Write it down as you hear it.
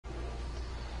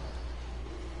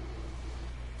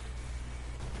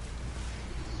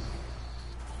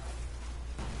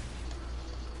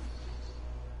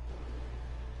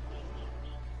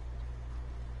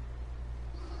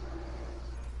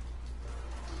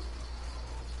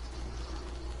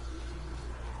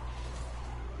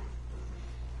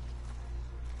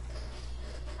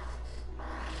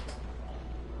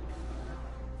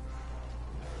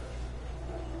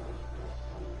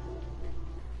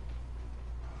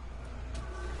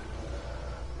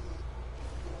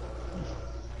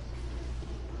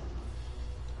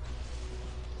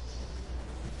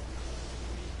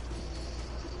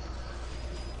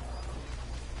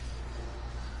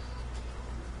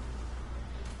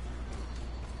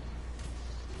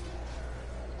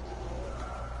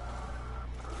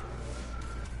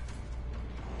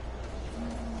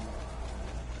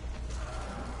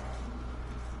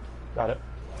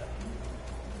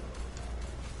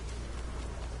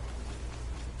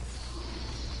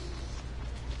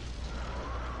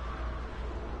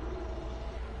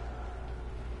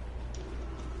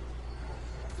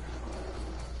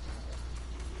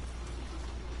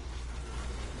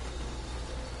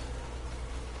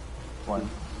flame.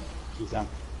 He's down.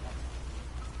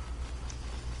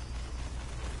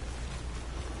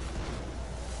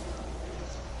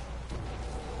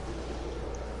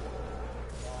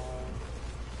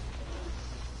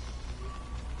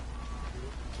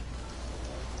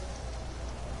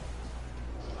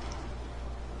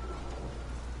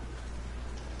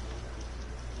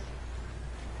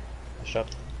 Shut.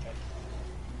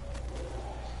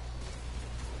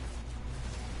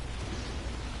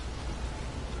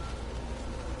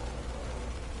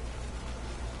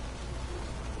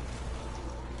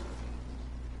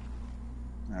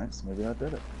 Alright, so maybe that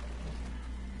did it.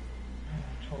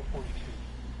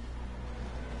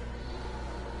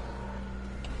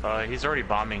 1242. He's already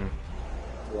bombing.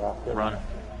 Yeah. Run.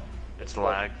 It's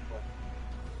lag.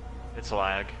 It's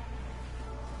lag.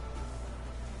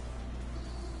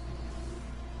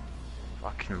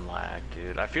 Fucking lag,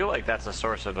 dude. I feel like that's the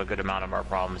source of a good amount of our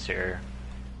problems here.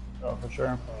 Oh, for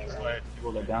sure. That's why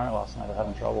people that down it last night are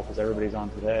having trouble because everybody's on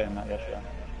today and not yesterday.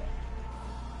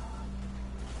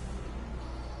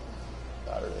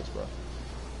 Saturdays, bro.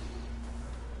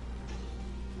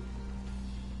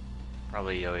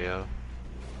 Probably yo-yo.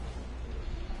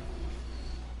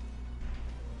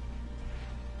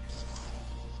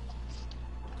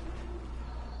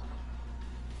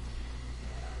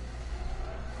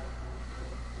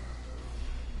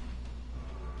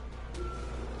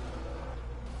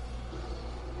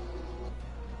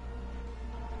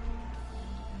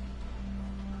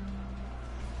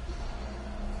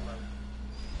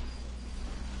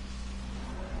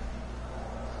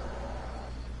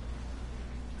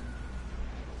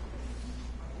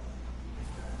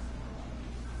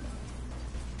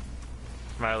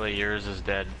 Smiley, yours is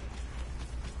dead.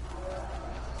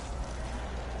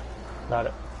 Got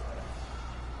it.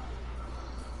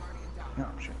 Oh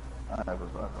shit. I have a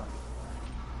bye-bye.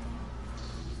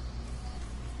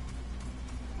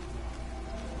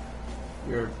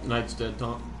 Your knight's dead,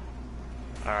 Tom.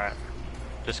 Alright.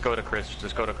 Just go to Chris.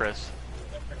 Just go to Chris.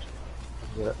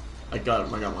 Get it. I got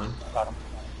him. I got mine. Got him.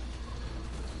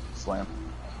 Slam.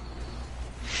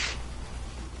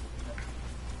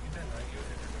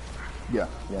 Yeah,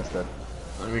 it's dead.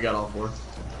 And we got all four.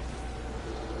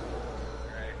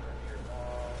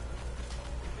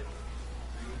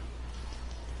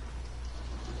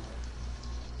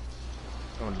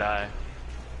 Don't die.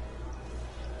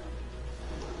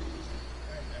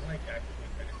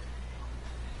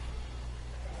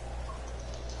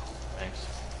 Thanks.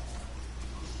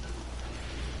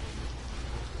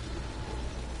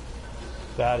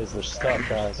 That is their stuff,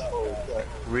 guys.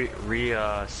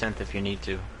 Synth if you need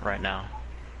to, right now.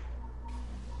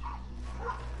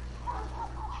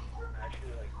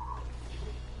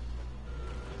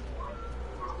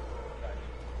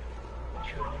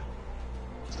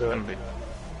 Let's do it.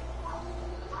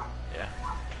 Yeah.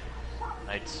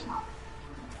 Knights.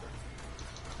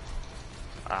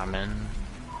 Amen.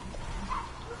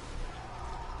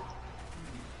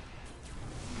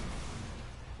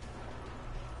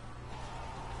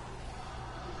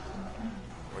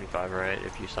 Right,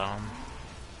 if you saw him.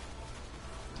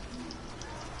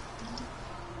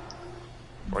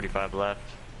 45 left.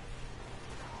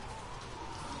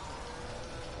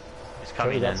 He's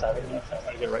coming in. That side,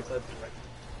 I get right side. Right.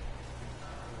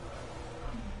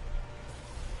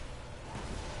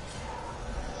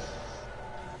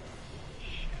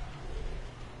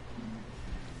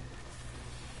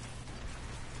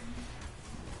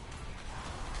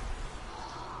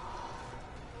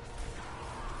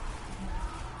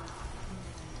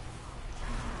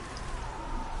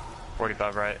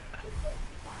 Right.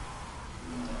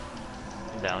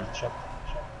 Down.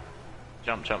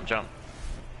 Jump.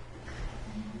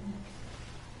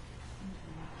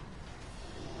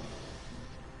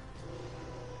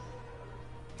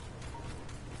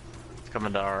 It's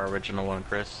coming to our original one,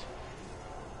 Chris.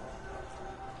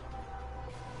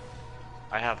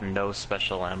 I have no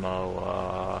special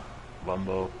ammo,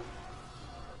 Wumbo.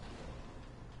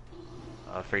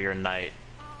 For your knight.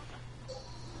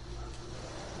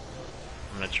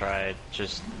 I'm gonna try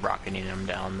just rocketing him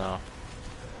down though.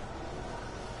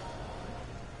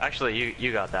 Actually,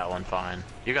 you got that one fine.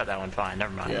 You got that one fine,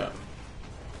 never mind. Yeah.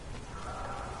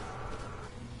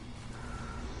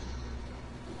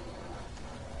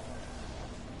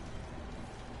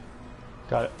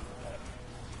 Got it.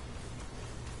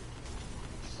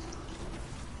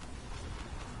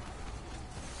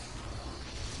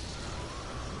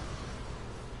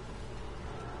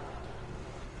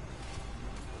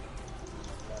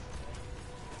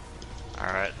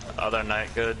 Alright, other knight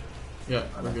good? Yeah,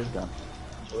 we're good. Done.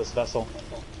 So this vessel.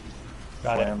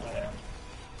 Got Slam. it.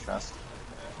 Chest.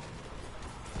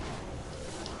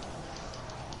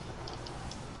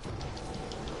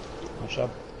 Shove.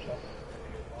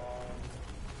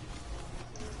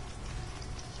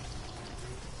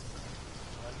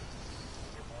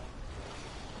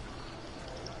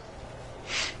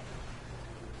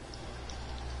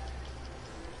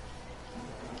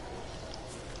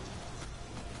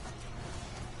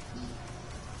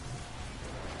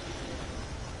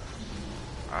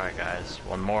 Alright guys,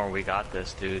 one more, we got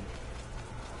this, dude.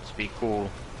 Just be cool.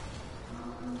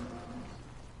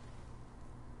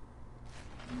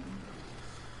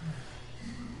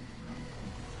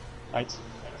 Knights.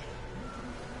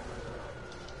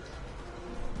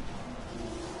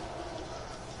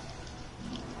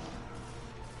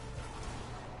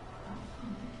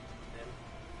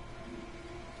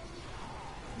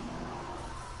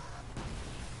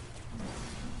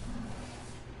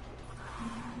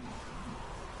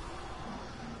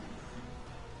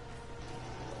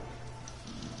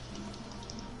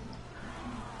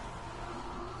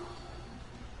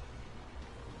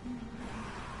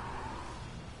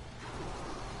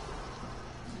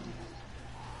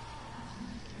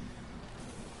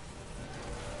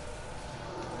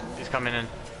 He's coming in.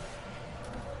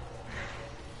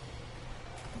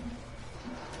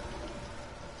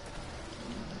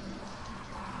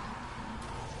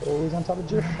 Oh, he's on top of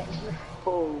Jim.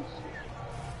 Oh.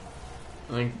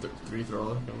 I think three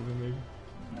thrower coming in maybe.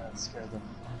 Yeah, that scared them.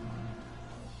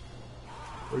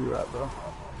 Where you at, bro?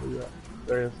 Where you at?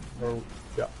 There he is. Oh,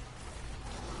 yeah.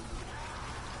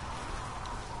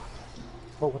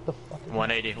 Oh, what the fuck?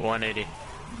 180, 180.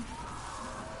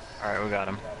 Alright, we got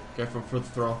him. Careful for the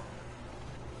throw.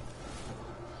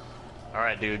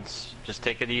 Alright, dudes. Just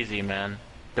take it easy, man.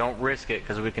 Don't risk it,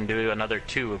 because we can do another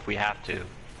 2 if we have to.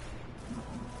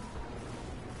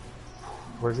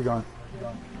 Where's he going?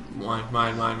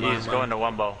 Mine. He's going to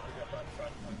Wumbo.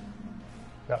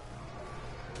 Yeah.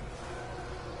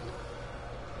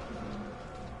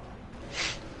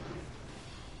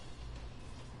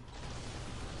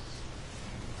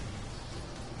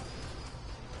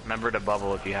 Remember to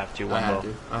bubble if you have to, I have Wumbo.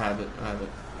 to. I have it.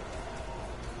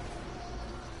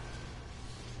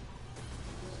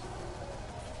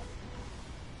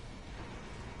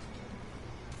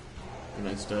 Your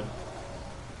knight's dead.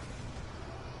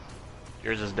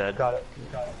 Yours is dead. Got it.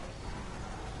 Got it.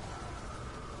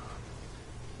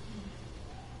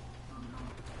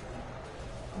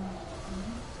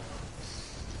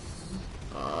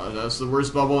 That's the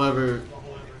worst bubble ever.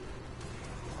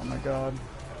 Oh my god.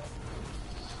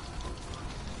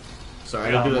 Sorry,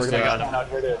 I didn't do this. We're gonna got him. stand out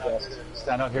here to adjust.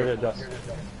 Stand out here to adjust.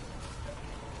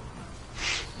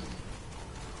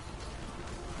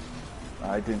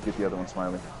 I didn't get the other one,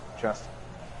 Smiley. Chest.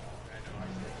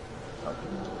 Okay.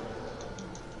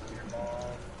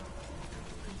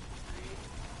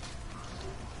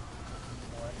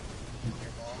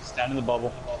 Stand in the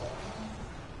bubble.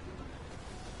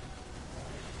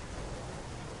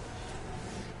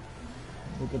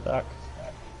 Move it back.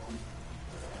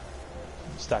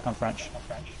 Stack on French.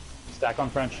 Stack on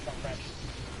French.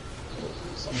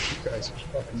 Some of you guys are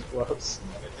fucking close.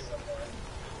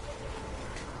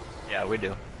 Yeah, we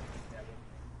do.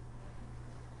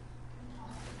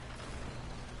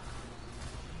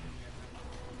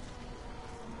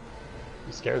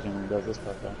 He scares me when he does this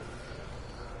part though.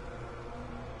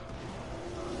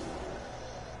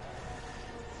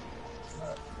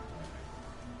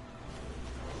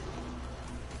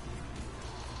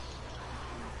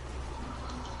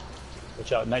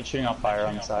 Watch out, Knight shooting out fire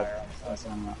on the side. That's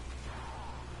on that.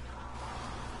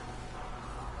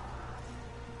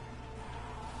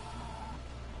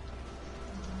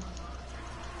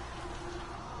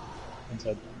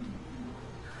 Inside.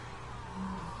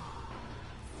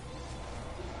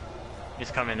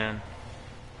 He's coming in.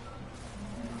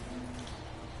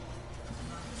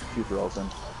 Two throws in.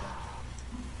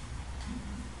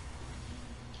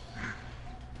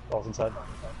 Balls inside.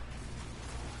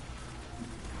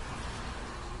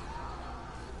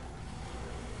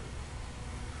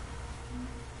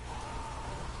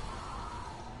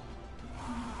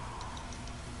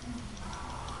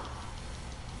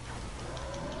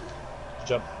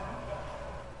 Jump.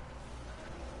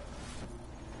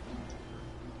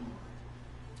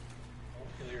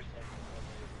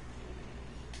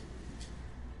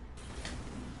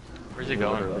 Where's he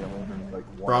going? Literally only, like, one or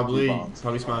two Probably bombs.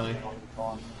 Smiley.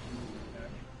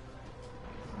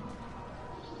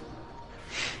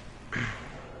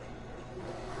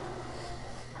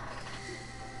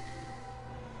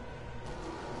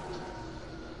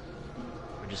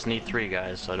 We just need 3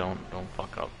 guys, so don't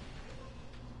fuck up.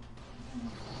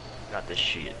 Got this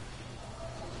shit.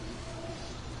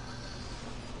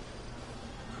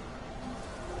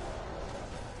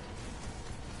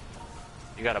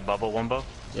 You got a bubble wumbo?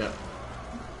 Yeah.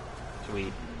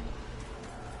 Sweet.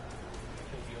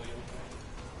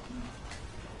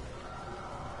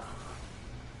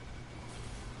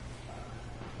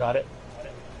 Got it.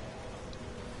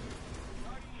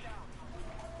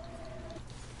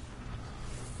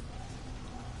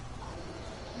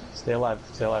 Stay alive,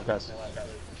 guys.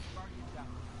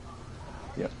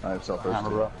 Yep, I have self Hammer,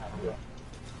 bro.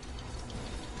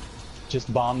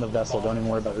 Just bomb the vessel. Don't even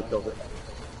worry about who killed it.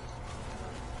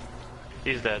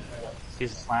 He's dead.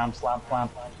 He's Slam.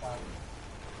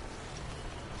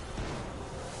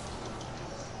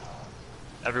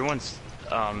 everyone's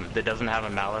that doesn't have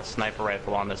a malice sniper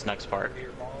rifle on this next part.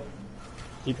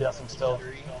 Keep guessing still.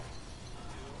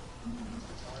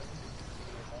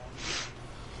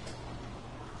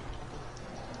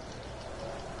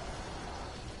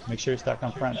 Make sure you stack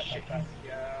on French.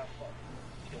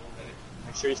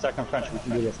 Make sure you stack on French. We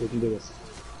can do this. We can do this.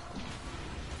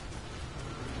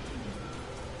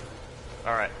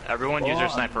 Alright, everyone use your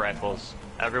sniper rifles.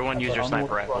 Everyone use your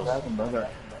sniper rifles.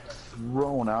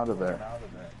 Thrown out of there.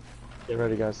 Get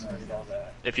ready, guys.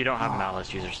 If you don't have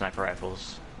malice, use your sniper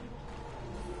rifles.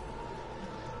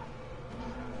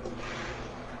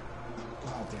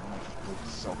 Oh damn, I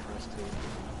just self-rest too.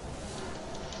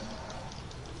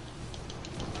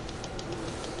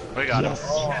 We got him.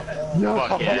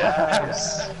 Fuck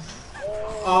yeah.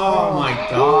 Oh my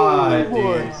god,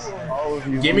 dude.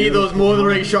 Give me those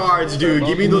moldering shards, dude.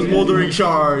 Give me those moldering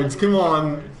shards. Come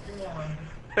on.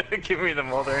 Give me the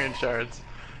moldering shards.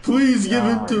 Please give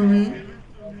it to me.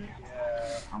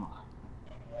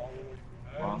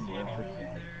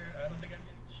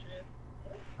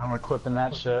 I'm equipping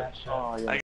that shit. Oh yeah.